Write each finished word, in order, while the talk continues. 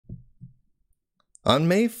On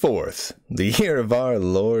May 4th, the year of our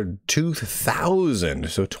Lord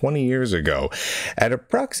 2000, so 20 years ago, at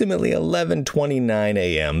approximately 11:29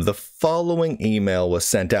 a.m., the following email was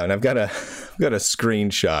sent out. And I've got a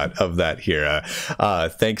screenshot of that here.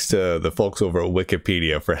 Thanks to the folks over at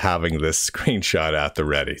Wikipedia for having this screenshot at the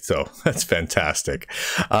ready. So that's fantastic.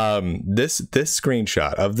 This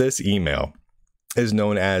screenshot of this email is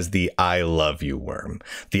known as the I Love You worm,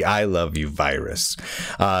 the I Love You virus.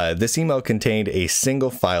 This email contained a single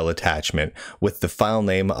file attachment with the file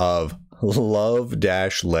name of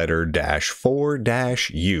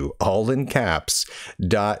love-letter-4-u, all in caps,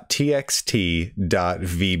 .txt.vbs.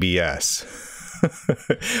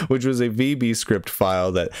 Which was a VB script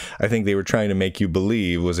file that I think they were trying to make you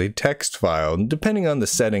believe was a text file. And depending on the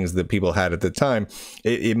settings that people had at the time,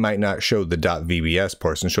 it might not show the .vbs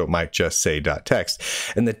portion, so it might just say .text.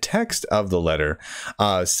 And the text of the letter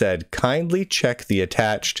said, kindly check the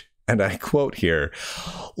attached, and I quote here,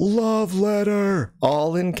 love letter,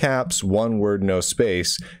 all in caps, one word, no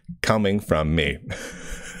space, coming from me.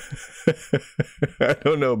 I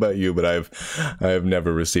don't know about you, but I've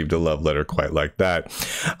never received a love letter quite like that.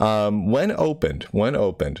 When opened, and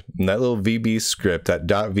that little VB script, that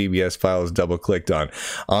 .vbs file is double clicked on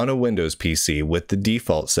a Windows PC with the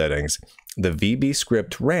default settings, the VB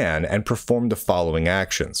script ran and performed the following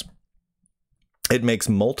actions. It makes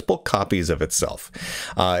multiple copies of itself,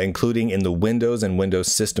 including in the Windows and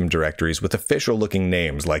Windows system directories with official-looking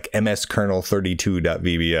names like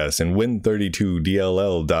mskernel32.vbs and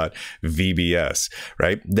win32dll.vbs,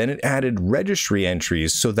 right? Then it added registry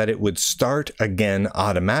entries so that it would start again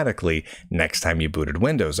automatically next time you booted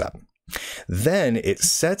Windows up. Then it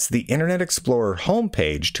sets the Internet Explorer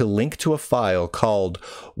homepage to link to a file called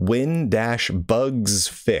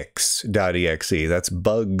win-bugsfix.exe. That's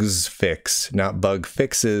bugsfix, not bug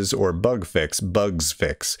fixes or bug fix,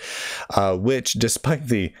 bugsfix, which, despite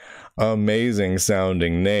the amazing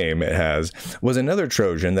sounding name it has, was another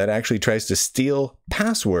Trojan that actually tries to steal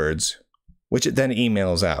passwords, which it then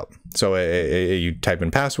emails out. So you type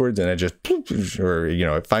in passwords and it just, or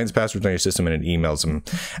it finds passwords on your system and it emails them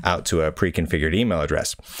out to a pre-configured email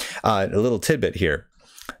address. A little tidbit here.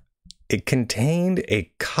 It contained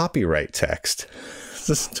a copyright text. This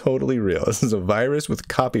is totally real. This is a virus with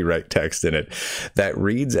copyright text in it that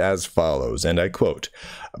reads as follows, and I quote,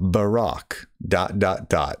 Barack, ...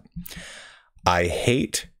 I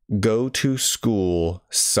hate go to school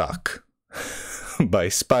suck. By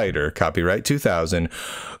Spider, copyright 2000,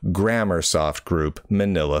 Grammarsoft Group,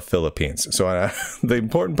 Manila, Philippines. So the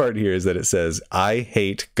important part here is that it says, I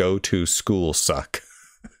hate go to school suck.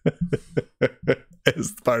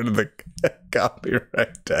 It's part of the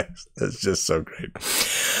copyright text. That's just so great.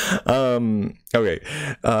 Okay,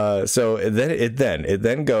 so it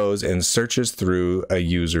then goes and searches through a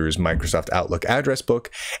user's Microsoft Outlook address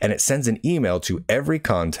book, and it sends an email to every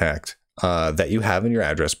contact that you have in your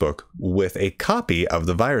address book with a copy of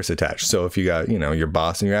the virus attached. So if you got, your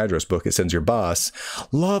boss in your address book, it sends your boss,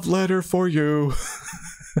 love letter for you.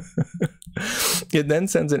 It then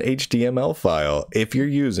sends an HTML file, if you're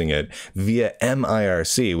using it, via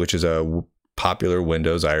MIRC, which is a popular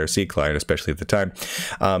Windows IRC client, especially at the time,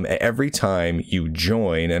 every time you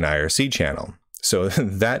join an IRC channel. So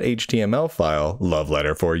that HTML file,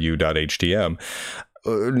 loveletterforyou.htm,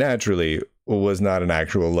 naturally was not an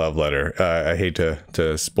actual love letter. I hate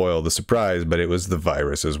to spoil the surprise, but it was the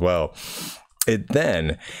virus as well. It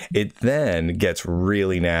then gets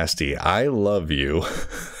really nasty. I love you.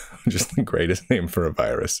 Just the greatest name for a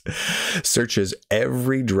virus. Searches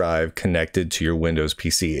every drive connected to your Windows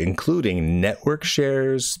PC, including network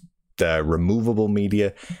shares, removable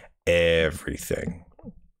media, everything.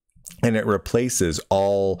 And it replaces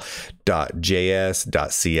all .js,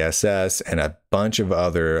 .css, and a bunch of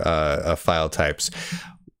other file types.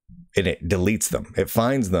 And it deletes them. It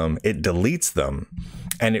finds them, it deletes them,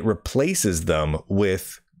 and it replaces them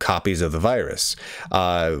with copies of the virus.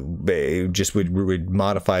 It just would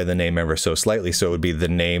modify the name ever so slightly, so it would be the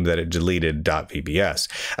name that it deleted .vbs.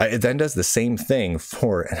 It then does the same thing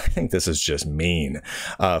for, and I think this is just mean,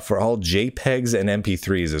 for all JPEGs and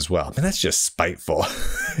MP3s as well. I mean, that's just spiteful.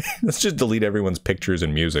 Let's just delete everyone's pictures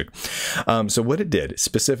and music. So what it did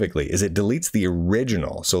specifically is it deletes the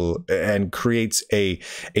original, and creates a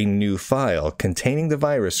new file containing the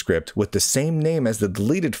virus script with the same name as the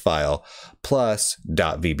deleted file plus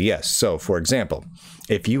 .vbs. So, for example,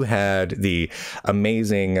 if you had the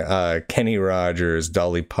amazing Kenny Rogers,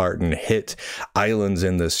 Dolly Parton hit Islands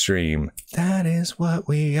in the Stream, that is what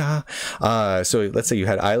we are. So let's say you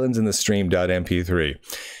had Islands in the Stream.mp3.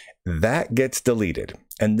 That gets deleted.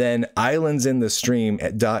 And then Islands in the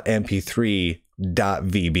Stream.mp3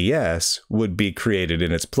 .vbs would be created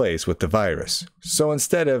in its place with the virus. So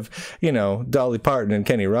instead of, you know, Dolly Parton and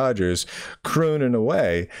Kenny Rogers crooning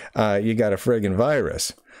away, you got a friggin'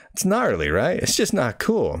 virus. It's gnarly, right? It's just not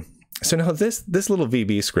cool. So now this little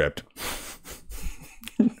VB script,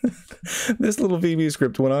 this little VB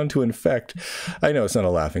script went on to infect, I know it's not a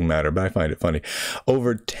laughing matter, but I find it funny,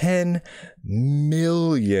 over 10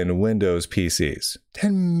 million Windows PCs.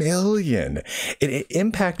 10 million. It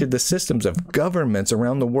impacted the systems of governments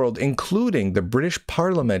around the world, including the British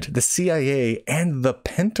Parliament, the CIA, and the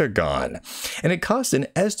Pentagon. And it cost an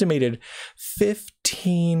estimated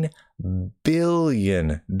 $15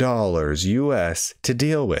 billion US to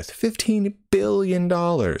deal with. $15 billion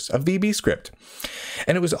of VB script.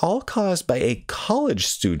 And it was all caused by a college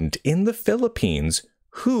student in the Philippines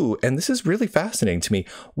who, and this is really fascinating to me,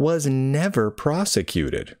 was never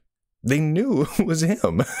prosecuted. They knew it was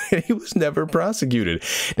him, and he was never prosecuted.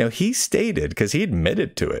 Now, he stated, because he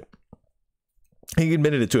admitted to it, he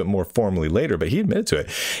admitted it to it more formally later, but he admitted to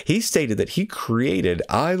it. He stated that he created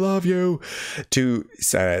I love you to,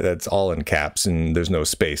 that's all in caps and there's no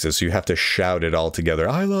spaces, so you have to shout it all together.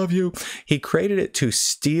 I love you. He created it to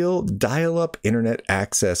steal dial-up internet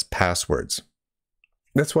access passwords.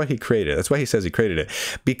 That's why he created it. That's why he says he created it.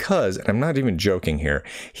 Because, and I'm not even joking here,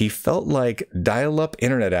 he felt like dial-up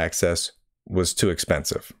internet access was too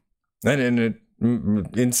expensive. And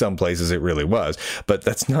in some places it really was, but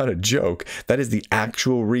that's not a joke. That is the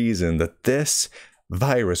actual reason that this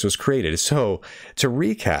virus was created. So to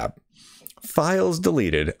recap, files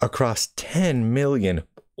deleted across 10 million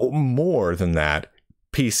or more than that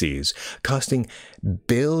PCs, costing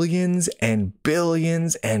billions and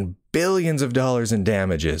billions and billions of dollars in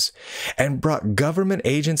damages, and brought government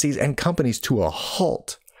agencies and companies to a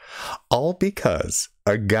halt. All because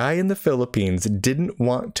a guy in the Philippines didn't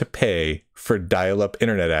want to pay for dial-up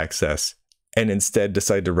internet access and instead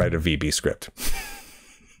decided to write a VB script.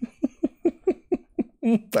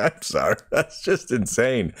 I'm sorry, that's just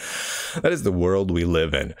insane. That is the world we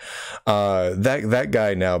live in. That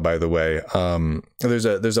guy now, by the way,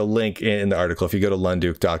 there's a link in the article. If you go to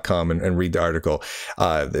lunduke.com and read the article,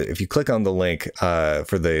 if you click on the link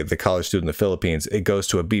for the college student in the Philippines, it goes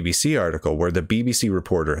to a BBC article where the BBC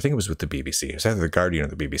reporter, I think it was with the BBC, it was either the Guardian or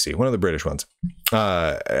the BBC, one of the British ones,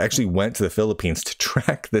 actually went to the Philippines to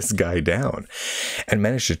track this guy down and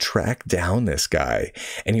managed to track down this guy.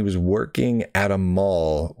 And he was working at a mall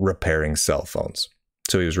repairing cell phones.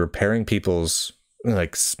 So he was repairing people's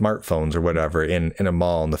like smartphones or whatever in a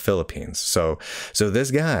mall in the Philippines. So this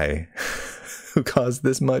guy who caused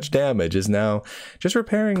this much damage is now just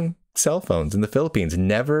repairing cell phones in the Philippines.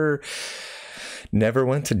 Never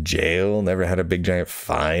went to jail, never had a big giant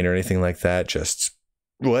fine or anything like that. Just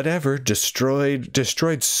whatever,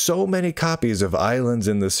 destroyed so many copies of Islands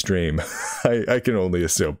in the Stream. I can only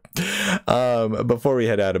assume. Before we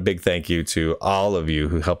head out, a big thank you to all of you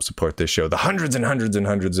who help support this show, the hundreds and hundreds and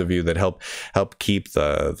hundreds of you that help keep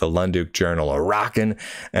the Lunduke Journal rocking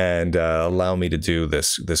and allow me to do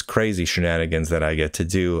this crazy shenanigans that I get to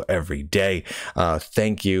do every day.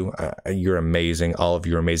 Thank you. You're amazing. All of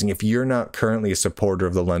you are amazing. If you're not currently a supporter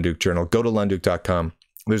of the Lunduke Journal, go to lunduke.com.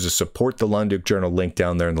 There's a support the Lunduke Journal link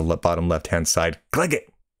down there in the bottom left-hand side. Click it,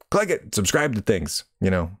 subscribe to things,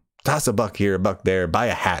 you know, toss a buck here, a buck there, buy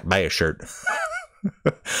a hat, buy a shirt,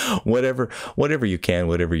 whatever you can,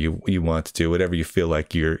 whatever you want to do, whatever you feel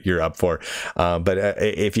like you're up for. But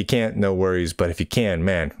if you can't, no worries. But if you can,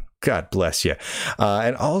 man, God bless you.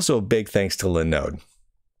 And also big thanks to Linode.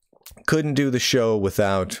 Couldn't do the show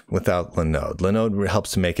without Linode. Linode helps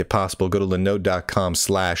to make it possible. Go to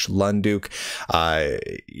linode.com/Lunduke.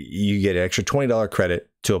 You get an extra $20 credit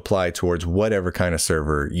to apply towards whatever kind of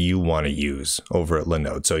server you want to use over at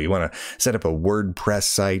Linode. So you want to set up a WordPress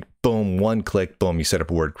site, boom, one click, boom, you set up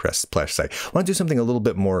a WordPress site. Want to do something a little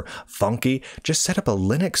bit more funky? Just set up a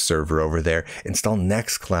Linux server over there, install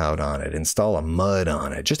Nextcloud on it, install a MUD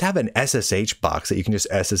on it. Just have an SSH box that you can just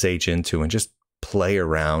SSH into and just play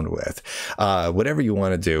around with. Whatever you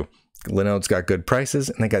want to do. Linode's got good prices,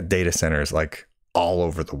 and they got data centers like all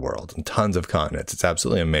over the world and tons of continents. It's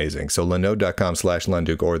absolutely amazing. So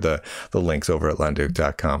linode.com/Lunduke, or the links over at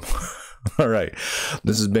lunduke.com. All right,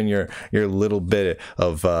 this has been your little bit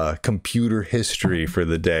of computer history for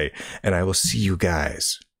the day, and I will see you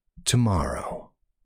guys tomorrow.